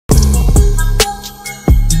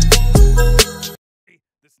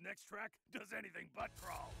next track does anything but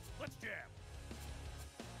crawl. Let's jam.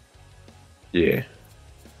 Yeah.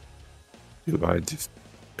 Do I just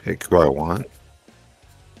pick who I want?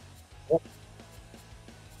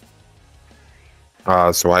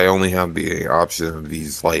 So I only have the option of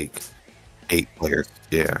these like 8 players.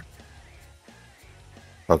 Yeah.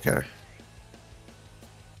 Okay.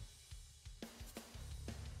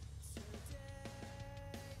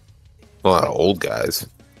 A lot of old guys.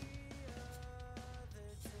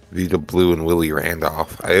 Vita Blue and Willie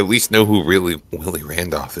Randolph. I at least know who really Willie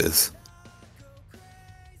Randolph is.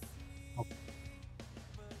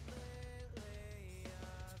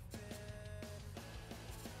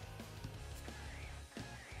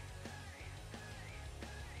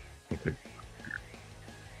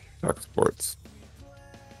 Talk sports.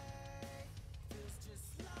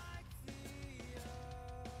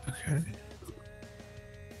 Okay.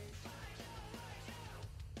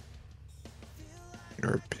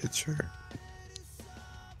 You're a pitcher.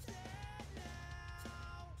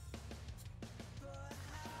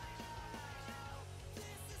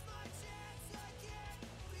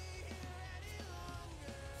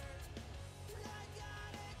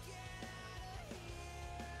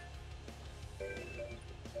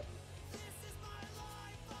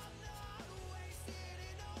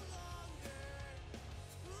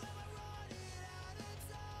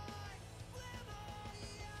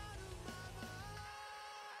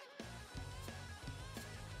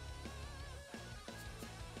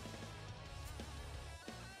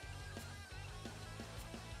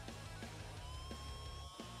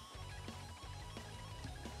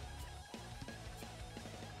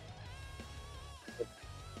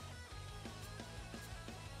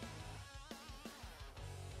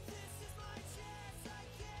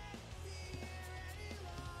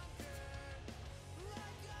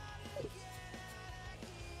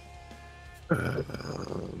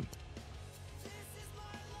 Um,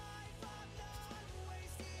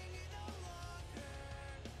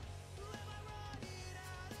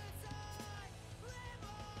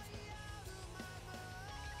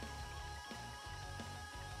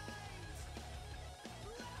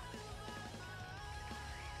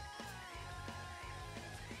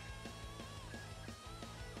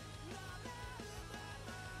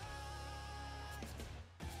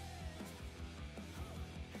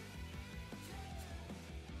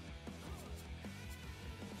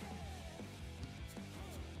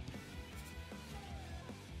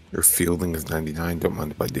 Your fielding is 99. Don't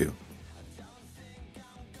mind if I do.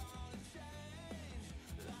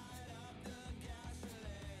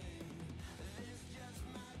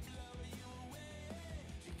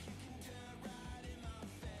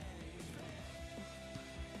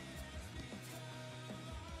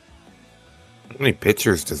 How many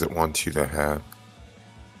pitchers does it want you to have?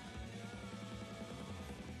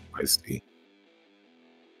 I see.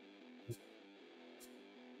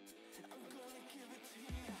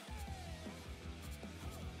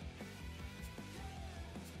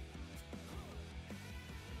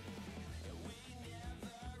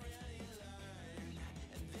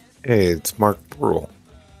 Hey, it's Mark Burrell.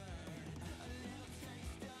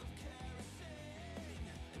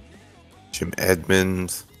 Jim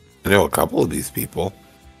Edmonds. I know a couple of these people.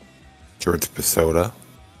 George Pesota.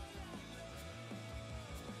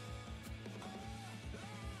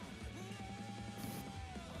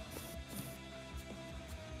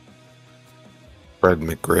 Fred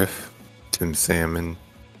McGriff. Tim Salmon.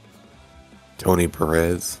 Tony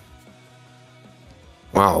Perez.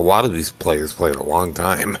 Wow, a lot of these players played a long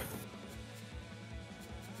time.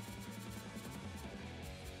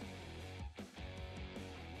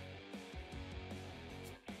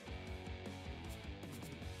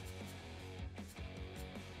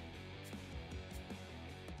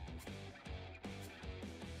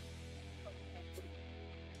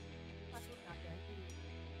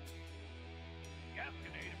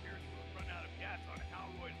 Gasconade appears to have run out of gas on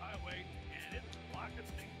Alroyd Highway, and it's locking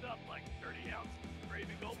things up like 30 ounces of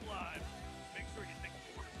Gravy Gold Live. Make sure you take a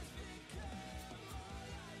quarter.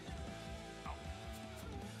 Oh.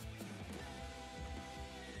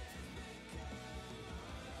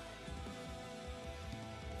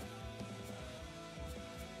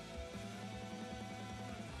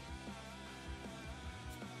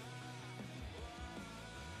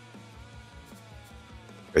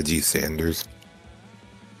 Reggie Sanders.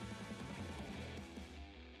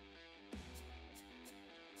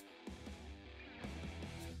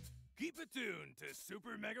 Keep it tuned to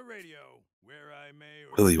Super Mega Radio, where I may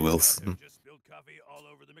or Willie may not Wilson. have just spilled coffee all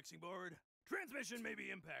over the mixing board. Transmission may be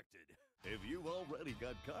impacted. If you've already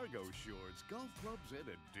got cargo shorts, golf clubs, and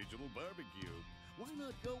a digital barbecue, why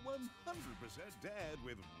not go 100% dad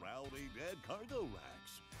with Rowdy Dad Cargo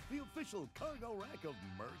Racks, the official cargo rack of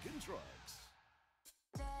Merkin trucks.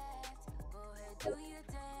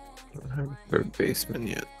 I haven't heard Baseman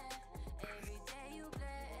yet.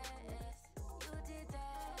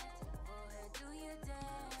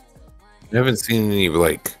 I haven't seen any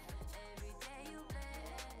like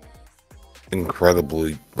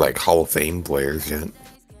incredibly like Hall of Fame players yet.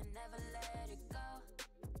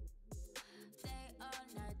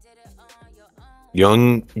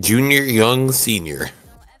 Young junior, young senior.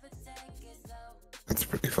 That's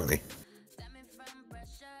pretty funny.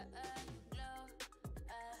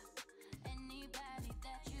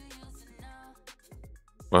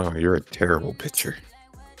 Wow, you're a terrible pitcher.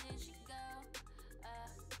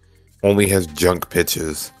 Only has junk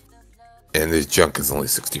pitches, and his junk is only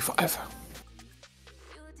 65.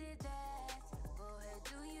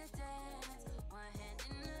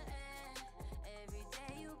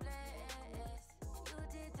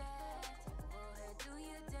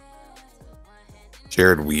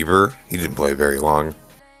 Jared Weaver, he didn't play very long.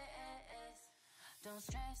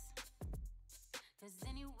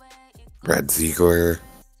 Brad Ziegler.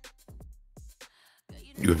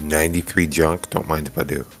 You have 93 junk, don't mind if I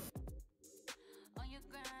do.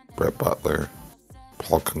 Brett Butler,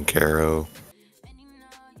 Paul Concaro.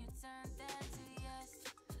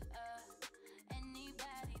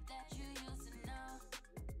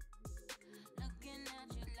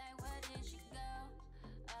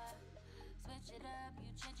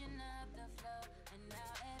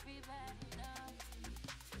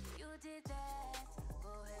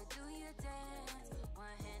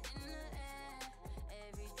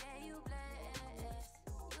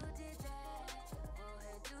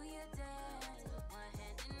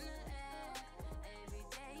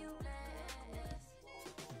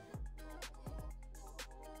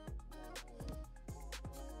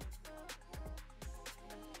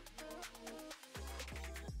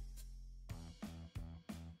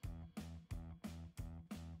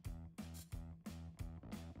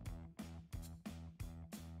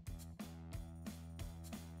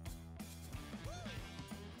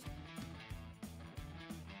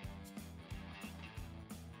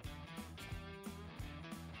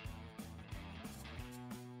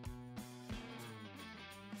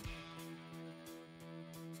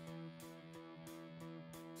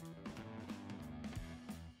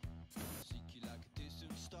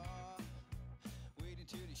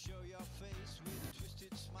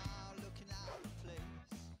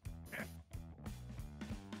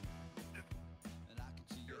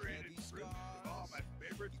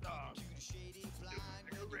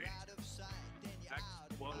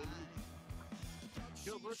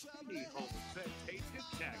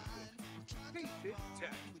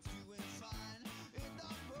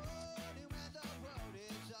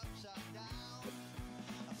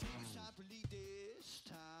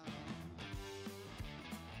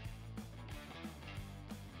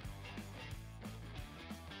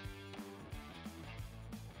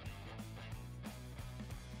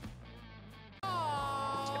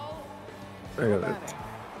 I gotta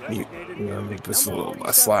mute. I'm gonna make this a little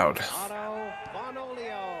less loud.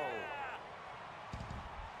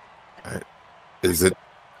 Alright. Is it?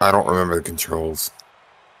 I don't remember the controls.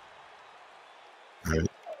 Alright.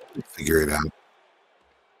 Figure it out.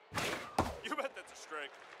 You bet that's a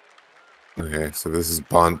strike. Okay, so this is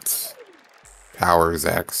bunt. Power is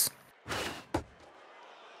X.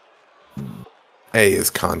 A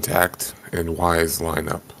is contact, and Y is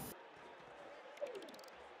lineup.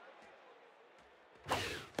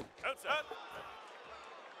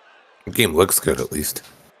 The game looks good, at least.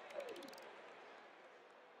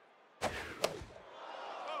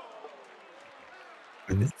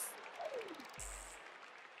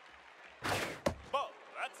 Ball,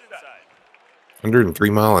 that's inside. 103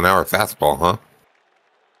 mile an hour fastball, huh?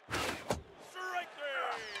 Strike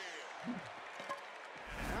three.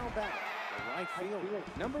 Now back, the right field,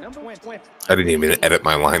 number 20. I didn't even edit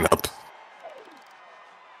my lineup.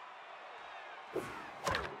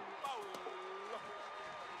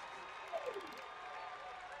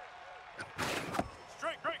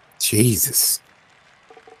 Jesus.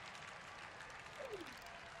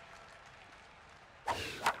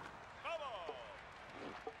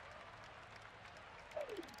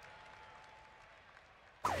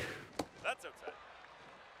 That's outside.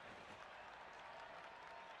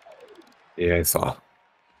 Yeah, I saw.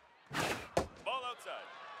 Ball outside.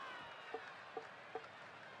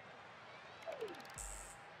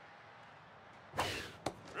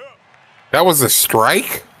 That was a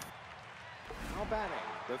strike? Now batting,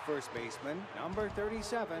 the first baseman. baseman, number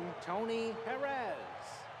 37, Tony Perez.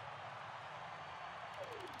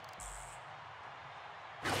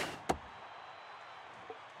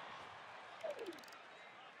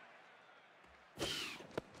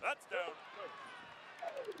 That's down.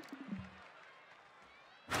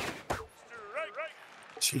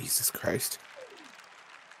 Strike. Jesus Christ.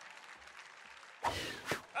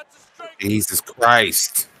 That's a strike. Jesus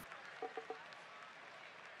Christ.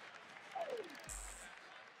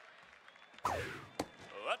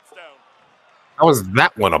 That's down. How was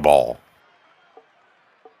that one a ball?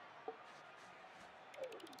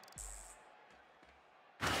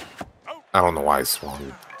 I don't know why I swung.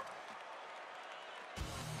 The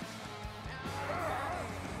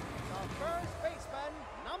first baseman,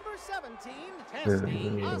 number 17,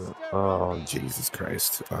 testing Oh, Jesus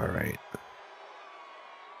Christ. All right.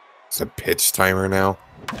 It's a pitch timer now.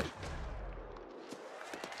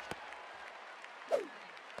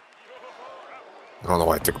 I don't know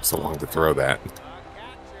why it took him so long to throw that. The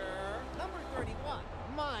catcher, number 31,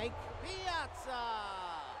 Mike Piazza.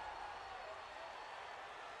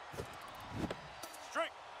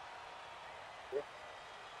 Strike.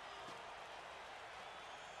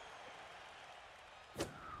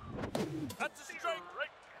 That's a strike.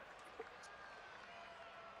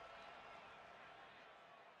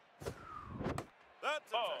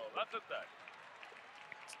 That's a Oh, that's a set.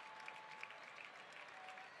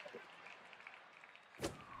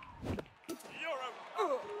 You're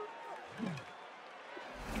out.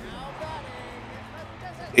 Now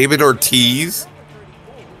batting, David Ortiz?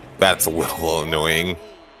 That's a little annoying.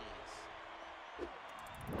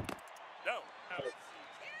 Down.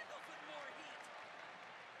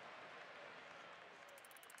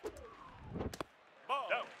 Ball.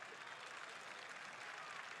 Down.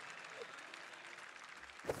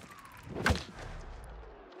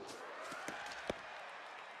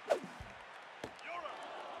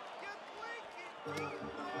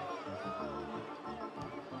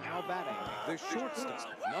 Now batting, the shortstop,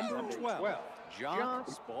 number 12, John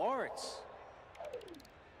Sports.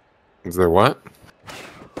 Is there what?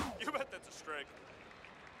 You bet that's a strike.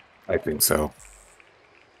 I think so.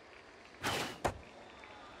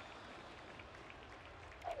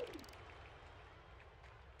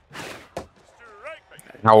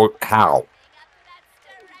 Strike. How?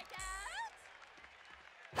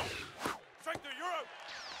 Strike there. You're out.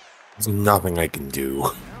 There's nothing I can do.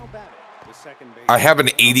 Now batting, the second base. I have an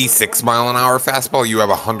 86 mile an hour fastball. You have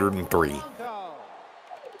 103. No.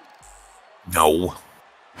 Nope.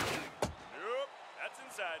 That's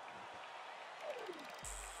inside.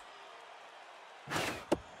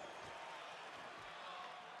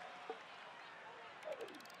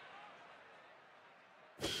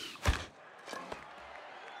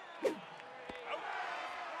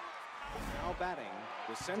 Now batting,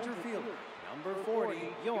 the center fielder, number 40,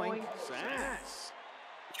 Yoink Sass.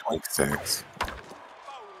 Like 6.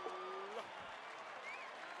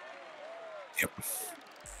 Yep.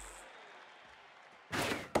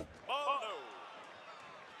 Ball low.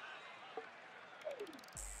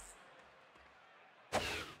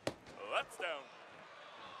 That's down.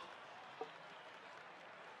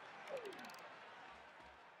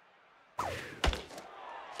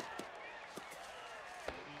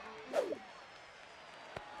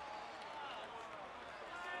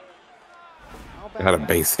 Now Got a batting,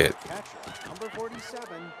 base hit. catcher, number 47,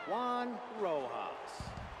 Juan Rojas.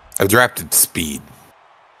 I drafted speed.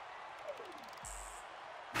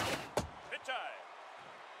 Pitch high.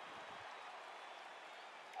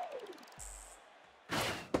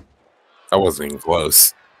 That wasn't even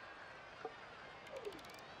close.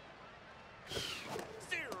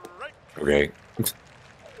 Strike. Okay.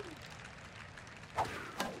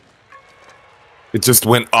 It just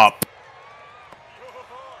went up.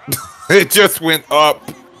 It just went up.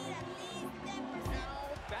 Now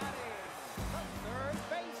batting, the third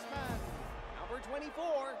baseman, number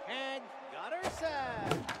 24, and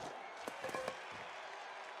Gutterson.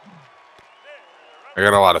 I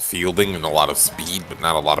got a lot of fielding and a lot of speed, but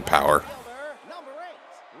not a lot of power. Fielder, number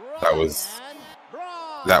 8, That was- Ryan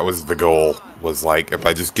Braun. That was the goal. Was like, if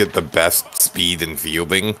I just get the best speed and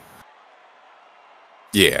fielding.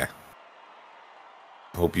 Yeah.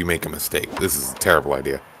 Hope you make a mistake. This is a terrible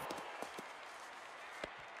idea.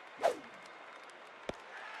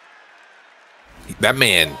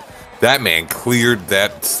 That man cleared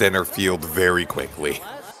that center field very quickly. Les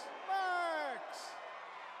Sparks.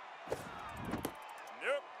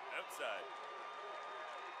 Nope. Outside.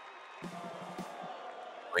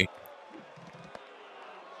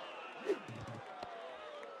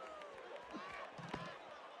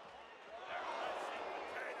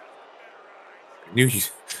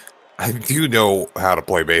 I do know how to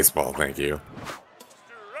play baseball, thank you.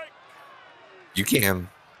 Strike. You can.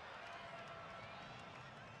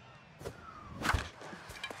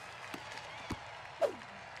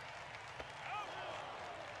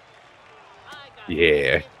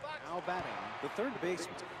 Yeah. Now batting, the third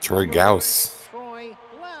baseman. Troy Gauss. Troy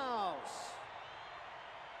Laus.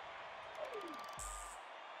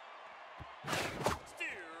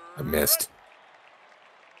 I missed.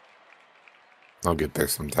 I'll get there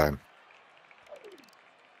sometime.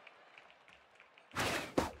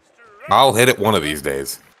 I'll hit it one of these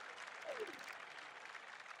days.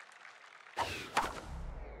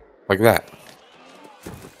 Like that.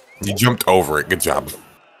 You jumped over it. Good job.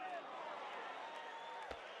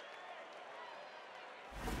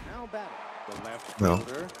 Now batting, the left No.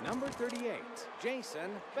 fielder, number 38,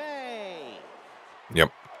 Jason Bay.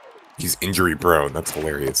 Yep. He's injury prone. That's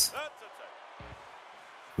hilarious. That's outside.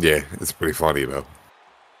 Yeah, it's pretty funny though.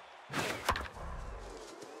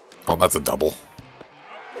 Oh, that's a double.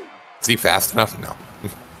 Is he fast enough? No. Now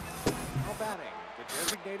batting, the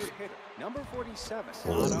designated hitter, number 47.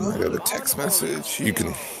 I got a text message. You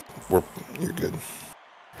can. You're good.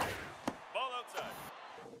 Ball outside.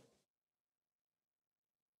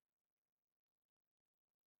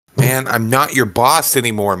 Man, I'm not your boss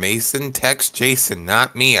anymore, Mason. Text Jason,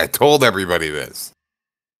 not me. I told everybody this.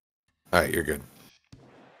 All right, you're good.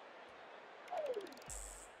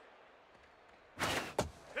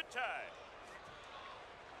 Hit tie.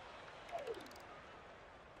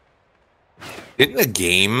 Didn't a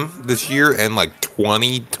game this year end like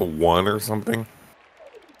 20-1 or something?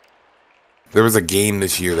 There was a game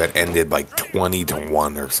this year that ended like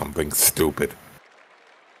 20-1 or something stupid.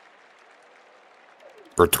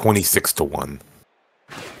 Or 26-1.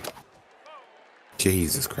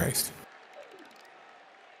 Jesus Christ.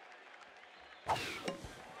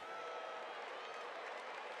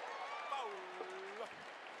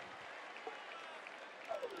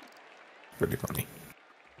 Pretty funny.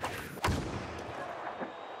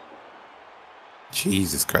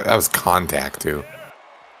 Jesus Christ. That was contact too.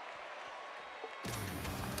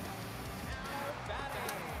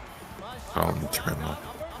 Oh, I'm trying to.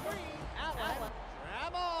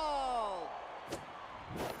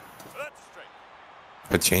 That's a strike.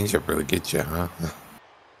 A changeup really gets you, huh?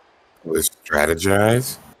 With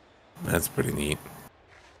strategize? That's pretty neat.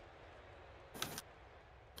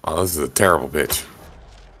 Oh, this is a terrible pitch.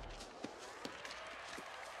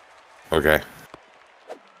 Okay.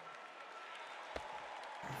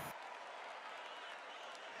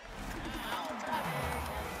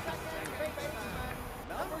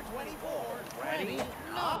 Number 24, Freddie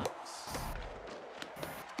Knox.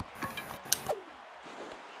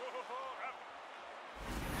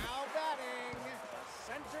 Now batting, the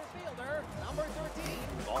center fielder, number 13,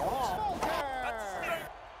 Walter.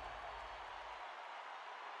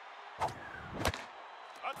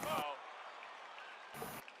 That's foul.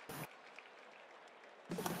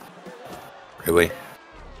 Really? The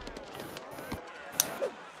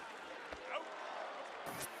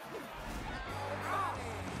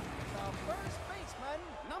first baseman,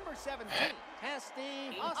 number 17,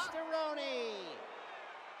 Testy Osteroni.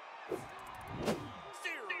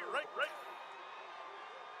 Steer. Right.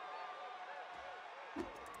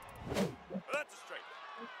 That's a strike.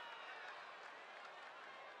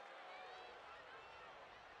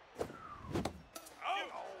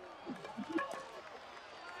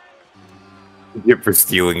 Get for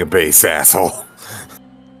stealing a base, asshole.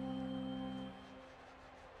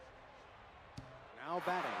 Now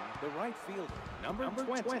batting, the right fielder, number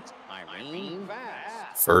 20, Irene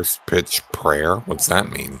Vast. First pitch prayer? What's that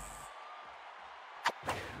mean?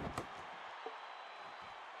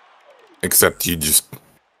 Except you just.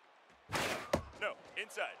 No,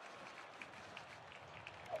 inside.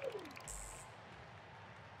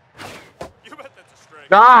 You bet that's a strike.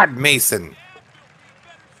 God, Mason!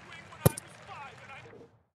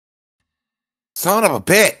 Son of a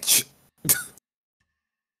bitch!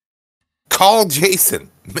 Call Jason.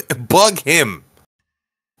 Bug him.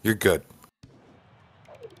 You're good.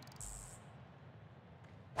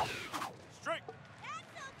 Strike.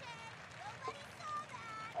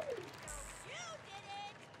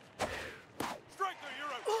 Striker,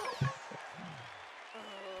 you're out.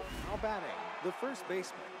 Now batting, the first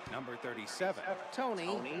baseman, number 37, Tony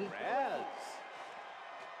Perez.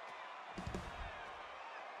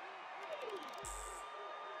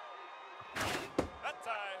 That's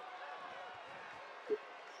high.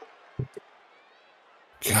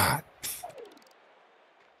 God.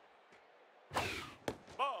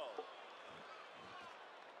 Ball.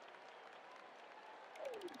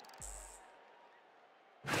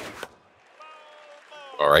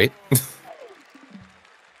 All right.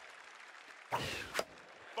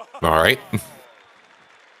 All right.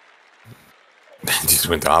 Just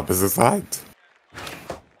went to opposite sides.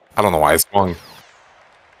 I don't know why I swung.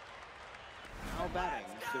 Now batting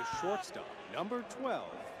the shortstop, number 12,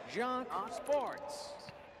 Jacques Sports.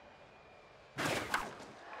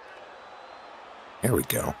 There we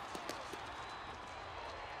go.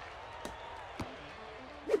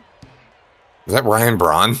 Is that Ryan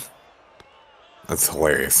Braun? That's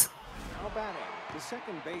hilarious. Now batting the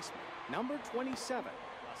second baseman, number 27,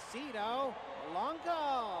 Placido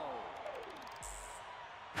Longo.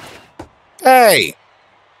 Hey!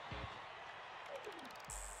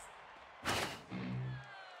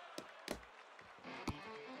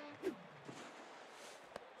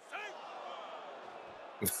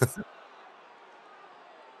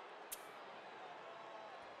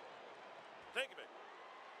 Take me.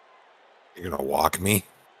 You're gonna walk me?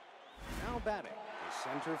 Now batting the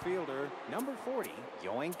center fielder, number 40,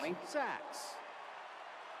 Yoink Sachs.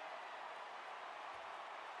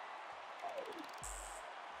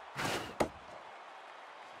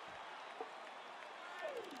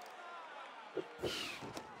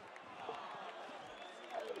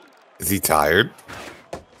 Is he tired?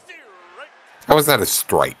 Strike. How is that a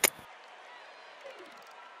strike?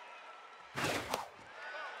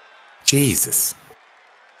 Jesus.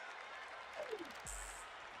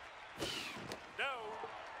 No.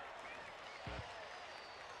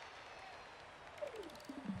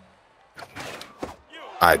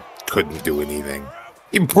 I couldn't do anything.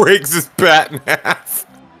 He breaks his bat in half.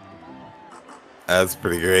 That's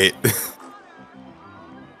pretty great. The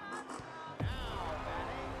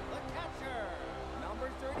catcher, number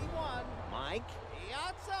 31, Mike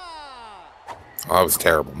Piazza. Oh, that was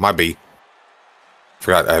terrible. My B.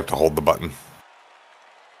 Forgot I have to hold the button.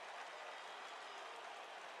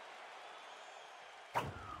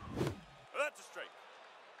 That's a strike.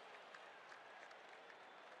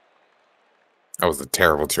 That was a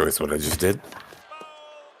terrible choice, what I just did.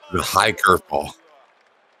 The high curveball.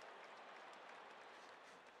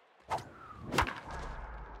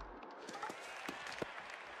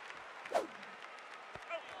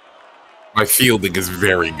 My fielding is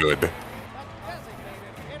very good. The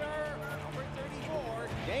designated hitter, number 34,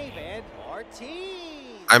 David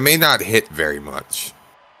Ortiz. I may not hit very much,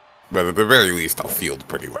 but at the very least, I'll field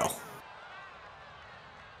pretty well.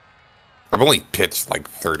 I've only pitched like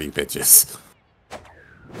 30 pitches.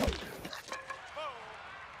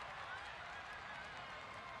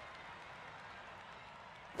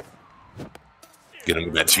 Get him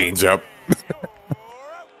with that changeup. Now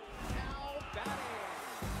batting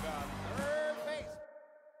the third base.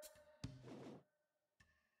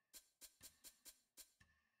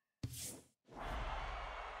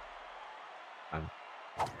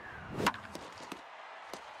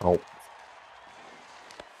 Oh.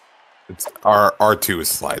 It's R2 is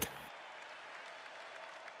slide.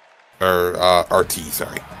 Or RT,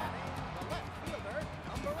 sorry.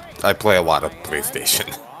 I play a lot of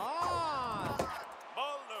PlayStation. Ah,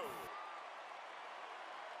 Ball low.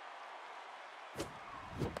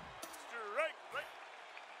 Strike. Right.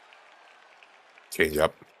 Change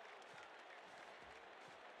up.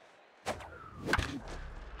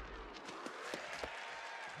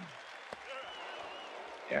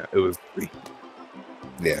 Yeah, it was.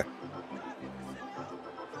 Yeah.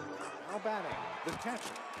 now batting the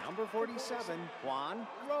catcher, number 47, Juan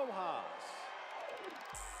Rojas.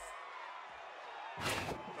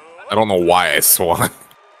 I don't know why I swung.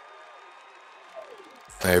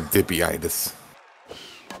 I have Dippy-itis.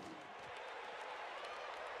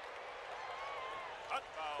 Hot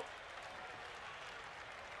foul.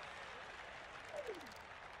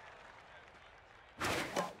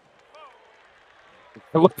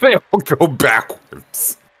 I look, they all go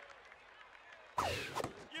backwards.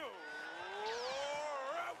 You're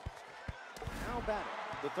out. Now batting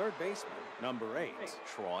the third baseman, number 8,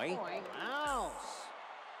 Troy Mouse.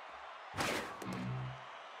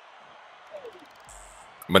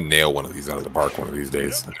 I'm gonna nail one of these out of the park one of these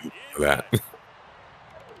days. For that.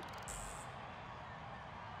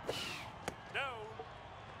 No.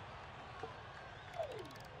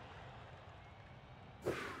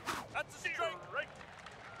 That's a strike. Right.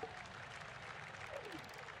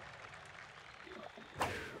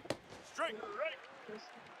 Strike. Right.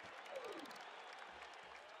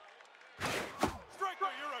 Striker,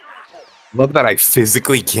 you're out. Love that I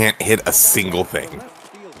physically can't hit a single thing. Left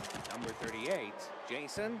fielder, number 38,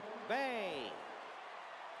 Jason Bay.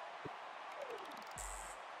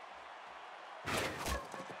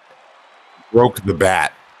 Broke the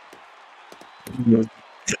bat.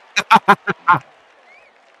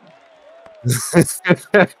 Now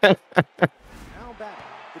batting,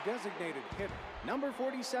 the designated hitter, number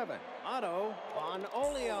 47, Otto Von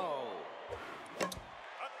Olio.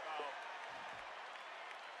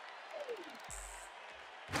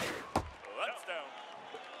 That's down.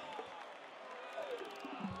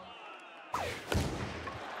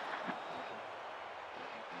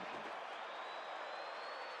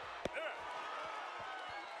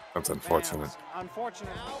 That's unfortunate. Fans,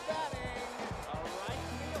 unfortunate. Now batting,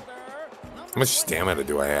 a right fielder, How much stamina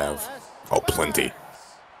do I have? Oh, plenty.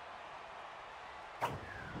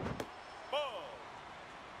 Ball.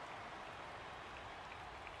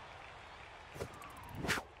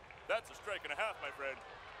 That's a strike and a half, my friend.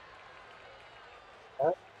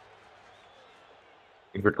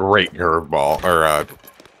 It's a great curveball or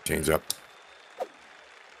change up.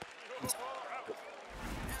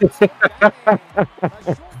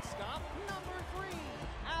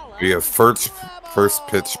 We have first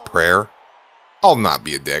pitch prayer. I'll not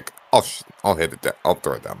be a dick. I'll hit it. I'll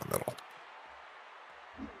throw it down the middle.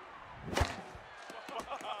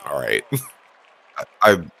 All right.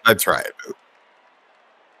 I tried.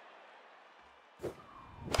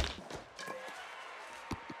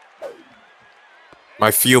 My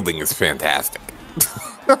fielding is fantastic.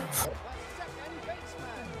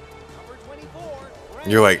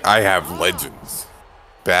 You're like, I have legends.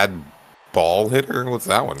 Bad ball hitter? What's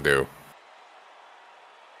that one do?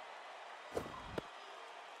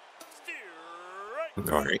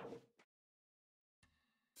 All right.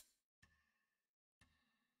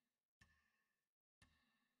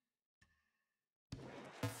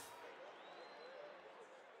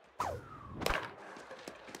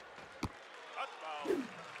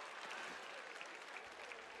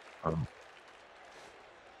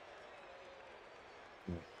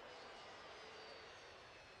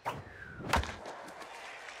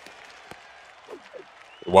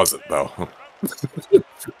 It wasn't, though.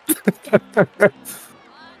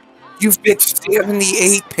 You've pitched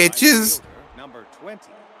 78 pitches? Number 20,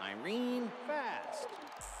 Irene Fast.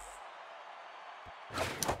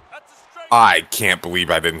 That's a strike. I can't believe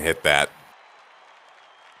I didn't hit that.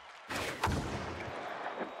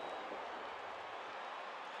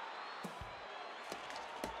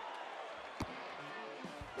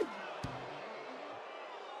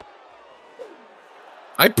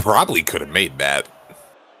 I probably could have made that.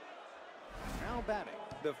 Now batting,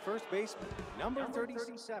 the first baseman, number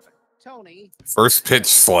 37, Tony. First pitch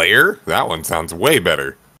Slayer? That one sounds way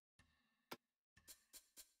better.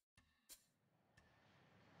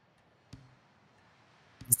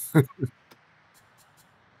 We're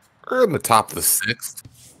in the top of the sixth.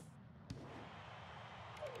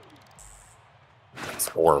 That's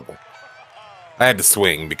horrible. I had to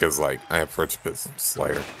swing because, like, I have first pitch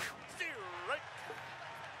Slayer. Strike.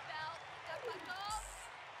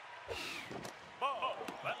 Ball.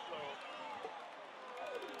 That's low.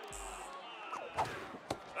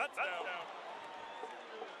 That's down.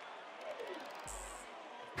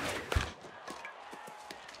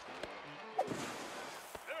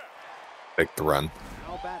 Take the run.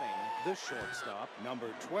 Now batting, the shortstop, number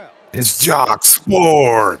 12. It's Jock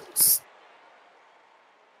Sports.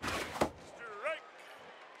 Strike.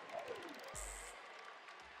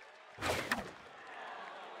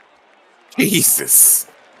 Jesus.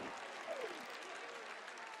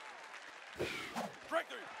 Strike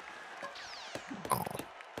three. Oh.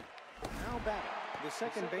 Now batting, the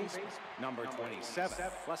second baseman, number 27,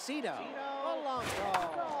 Placido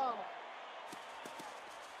Polanco.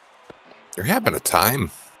 They're having a time.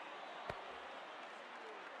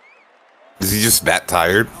 Is he just that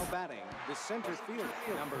tired? Now batting, the center fielder,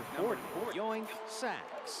 number 40, Yoink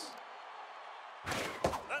Sacks.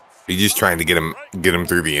 He's just trying to get him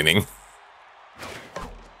through the inning.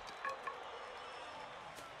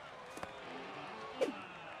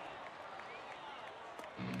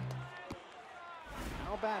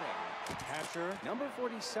 Now batting, catcher, number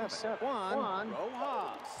 47, Juan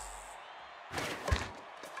Rojas.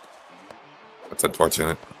 That's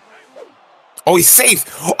unfortunate. Oh, he's safe.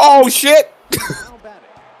 Oh, shit. Now batting,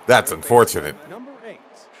 That's unfortunate. number 8,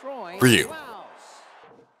 Troy For you. Klaus.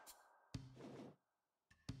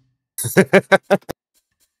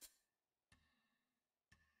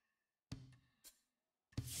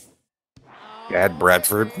 Dad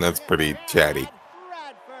Bradford? That's pretty chatty.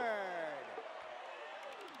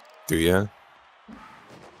 Do ya?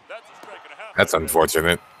 That's a strike and a half. That's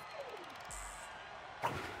unfortunate.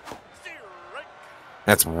 Strike.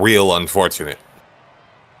 That's real unfortunate.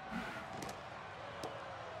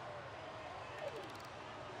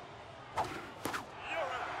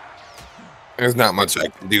 There's not much I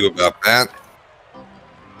can do about that. Now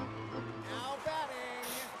batting,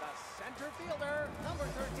 the center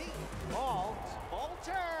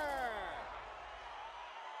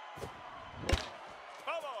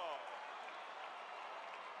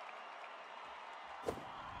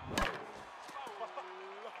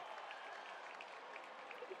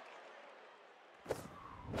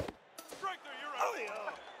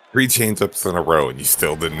 3 changeups in a row and you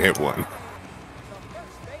still didn't hit one. The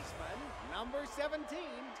first baseman, number 17,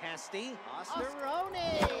 Testy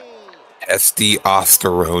Osteroni. SD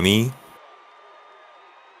Osteroni.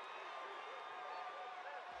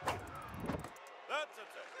 That's a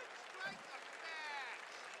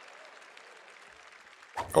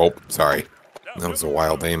take. Oh, sorry. That was a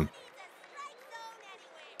wild aim.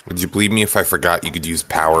 Would you believe me if I forgot you could use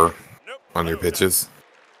power on your pitches?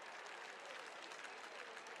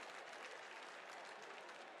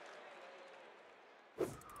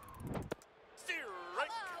 Strike.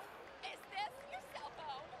 Hello? Is this your cell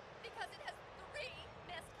phone? Because it has 3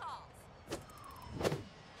 missed calls.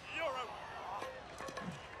 You're out.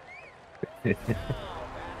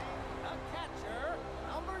 A catcher,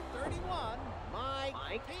 number 31,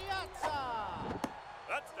 Mike Piazza.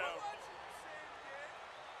 That's down.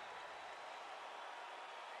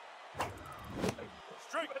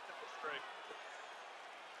 Strike. Strike.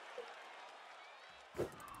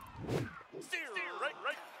 Strike.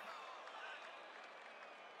 Right.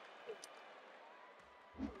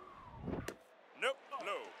 Nope.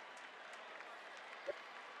 No.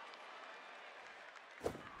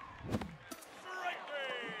 Strike me.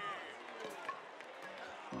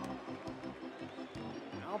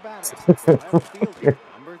 Now batting, left fielder,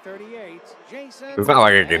 number 38, Jason. It's not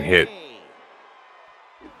like I can hit Hay.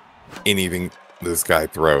 anything this guy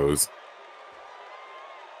throws.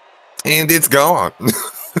 And it's gone.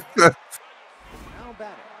 Now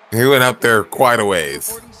batting, He went up there quite a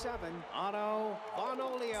ways. 47, Otto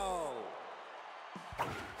Bonolio.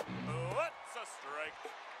 What's a strike?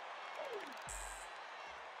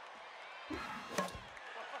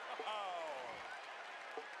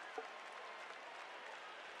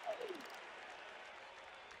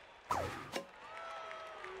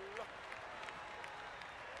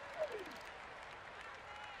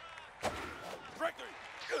 Striker.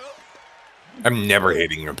 I'm never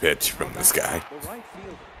hitting a pitch from this guy. The right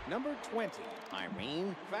fielder, number 20,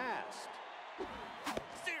 Irene Fast.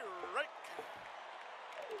 Strike.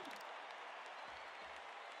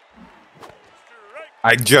 Strike.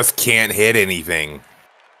 I just can't hit anything.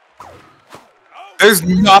 There's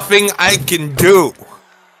nothing I can do.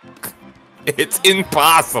 It's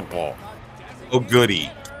impossible. Oh,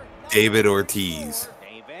 goody. David Ortiz.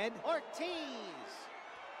 David Ortiz.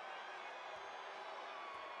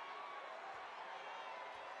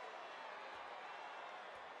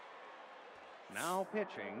 Now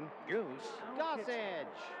pitching, Goose Gossage.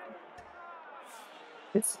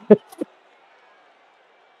 The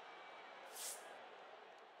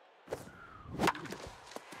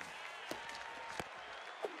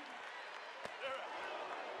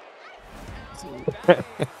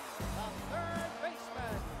third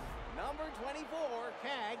baseman, number 24,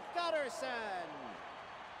 Cag Gutterson.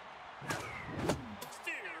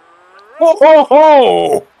 Oh, ho,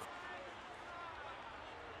 ho.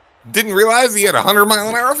 Didn't realize he had a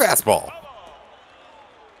 100-mile-an-hour fastball.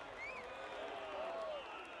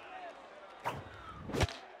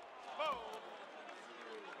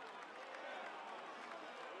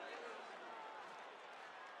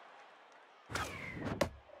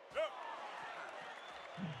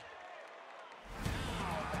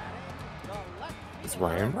 It's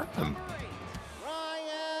Ryan Rum.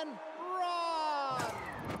 Ryan Ron.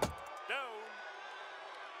 Down.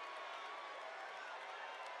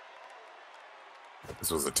 This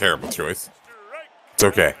was a terrible choice. Strike. It's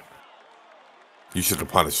okay. You should have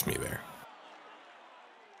punished me there.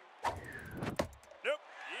 Nope.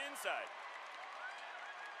 Inside.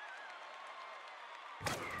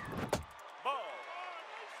 Ball.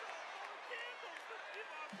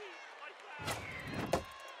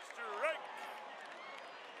 Strike.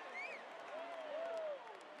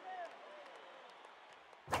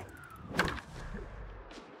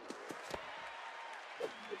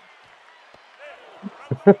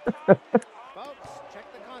 Folks, check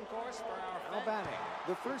the concourse for our now batting.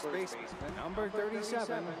 The first baseman, number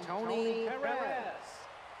 37, Tony Perez.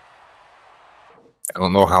 I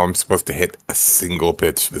don't know how I'm supposed to hit a single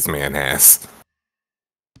pitch this man has.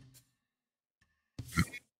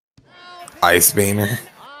 Ice Vainer.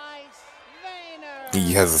 Ice Vainer.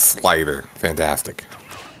 He has a slider. Fantastic.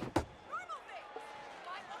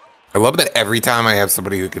 I love that every time I have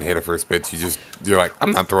somebody who can hit a first pitch, you're like,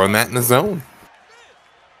 I'm not throwing that in the zone.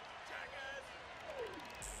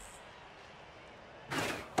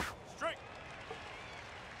 Strike.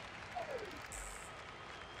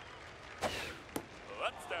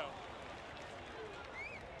 That's down.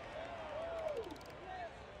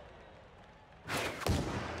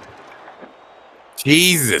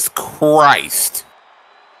 Jesus Christ.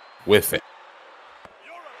 With it.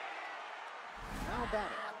 You're out. Now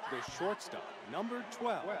batting, The shortstop, number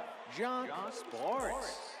 12, Junk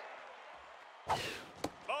Sports. Ball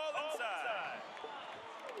inside.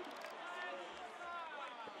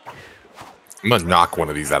 I'm gonna knock one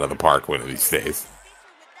of these out of the park one of these days.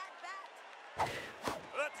 That's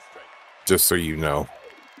straight. Just so you know.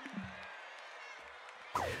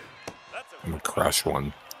 That's I'm gonna crush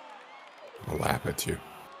one. I'll laugh at you.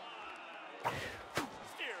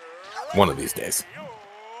 One of these days.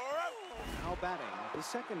 Now batting, the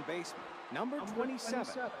second baseman, number 27,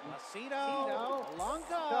 Macedo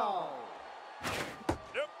Longo.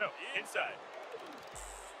 Nope. Inside.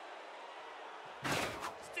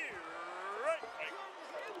 Strike.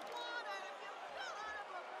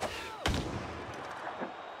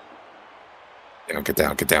 Get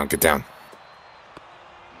down, get down, get down.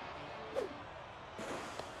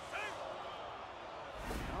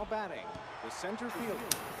 Now batting, the center fielder,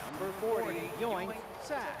 number 40, Yoink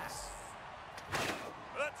Sax.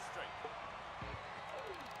 That's straight.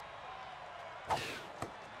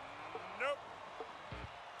 Nope.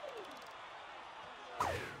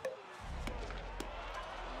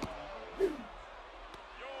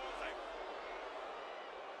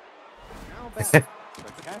 Now batting,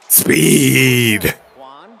 the catcher, Speed!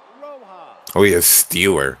 Juan Rojas. Oh, he has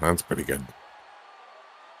Steeler. That's pretty good.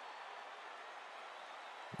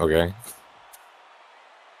 Okay.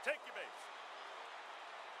 Take your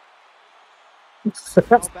base.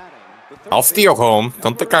 Now batting, the third I'll steal baseman, home.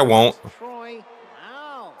 Don't think I number won't. 8, Troy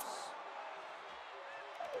Mouse.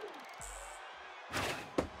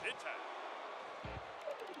 Hit time.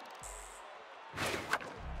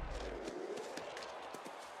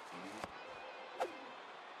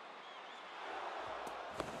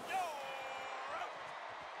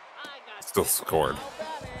 Still scored. Now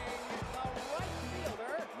batting, the right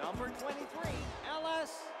fielder, number 23,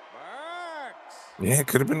 Ellis Burks. Yeah, it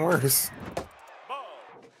could have been worse. Ball.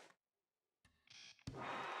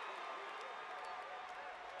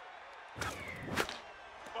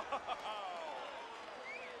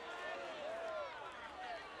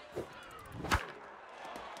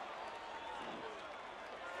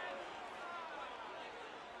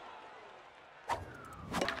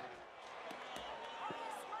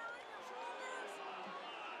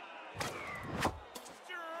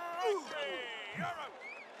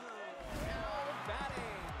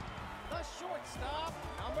 Batting, the shortstop,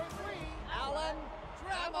 number 3, Alan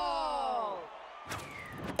Trammell.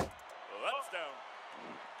 That's down.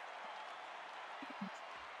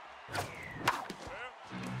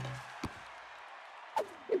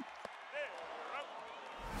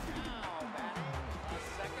 Now batting, the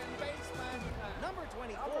second baseman, number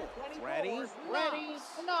 24, Ready,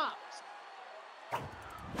 Knox.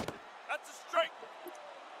 That's a strike.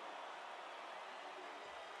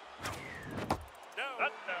 Down.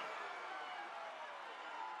 That's down.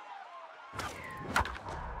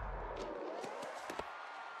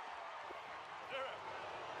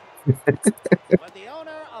 But the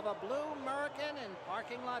owner of a blue American in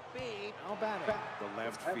parking lot B, now batting, the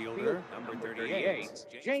left fielder, number 38,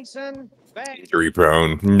 Jason Van. Injury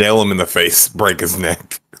prone. Nail him in the face. Break his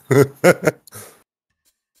neck. Now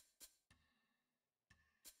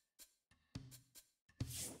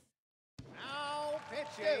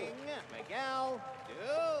pitching, Miguel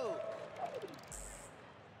Duke.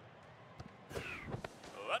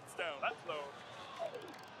 That's down. That's low.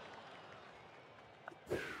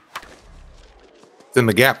 It's in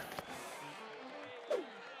the gap.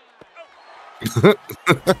 Now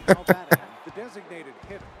batting, the designated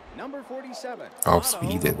hitter, number 47. Oh, Otto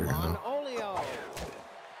speed it. Monolio.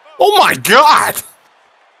 Oh my god!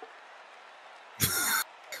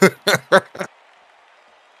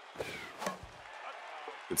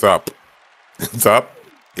 It's up. It's up.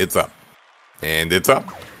 It's up. And it's up.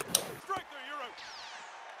 Striker, you're out.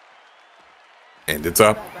 And it's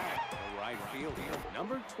up. The right fielder,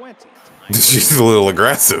 number 20. She's a little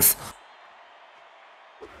aggressive.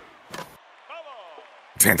 Come on.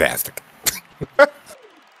 Fantastic.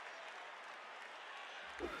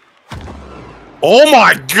 Oh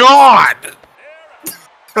my god!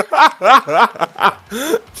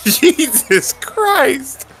 Jesus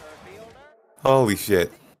Christ! Holy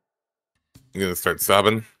shit. You gonna start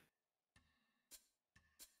subbing?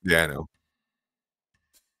 Yeah, I know.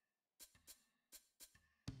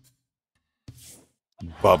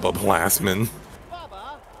 Bubba Blastman.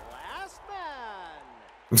 Bubba Last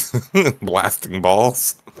Man. Blasting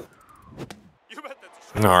balls. You bet that's a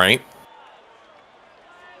strike. Alright.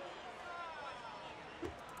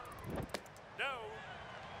 No.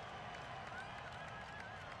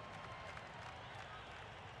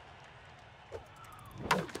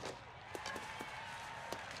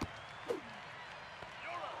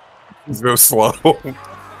 He's so slow.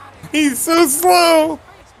 He's so slow.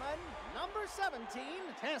 Baseman, number 17,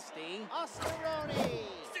 Testy Ostaroni.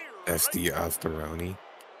 SD Ostaroni.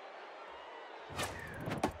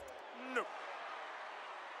 No.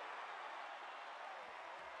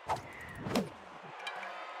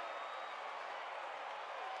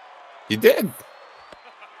 You did. Now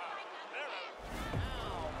batting,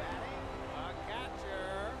 a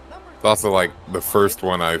catcher, number It's also like the first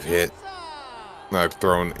one I've hit. Up. I've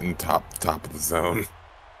thrown in top of the zone.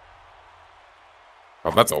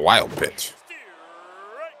 Oh, that's a wild pitch.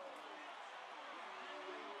 Strike.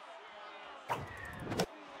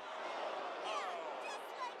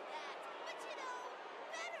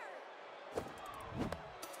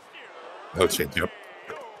 No changeup.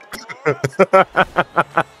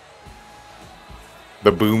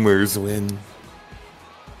 The Boomers win.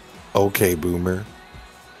 Okay, Boomer.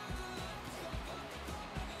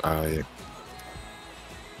 Yeah.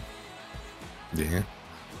 Yeah.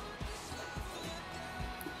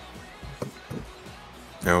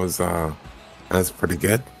 That was pretty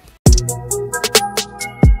good.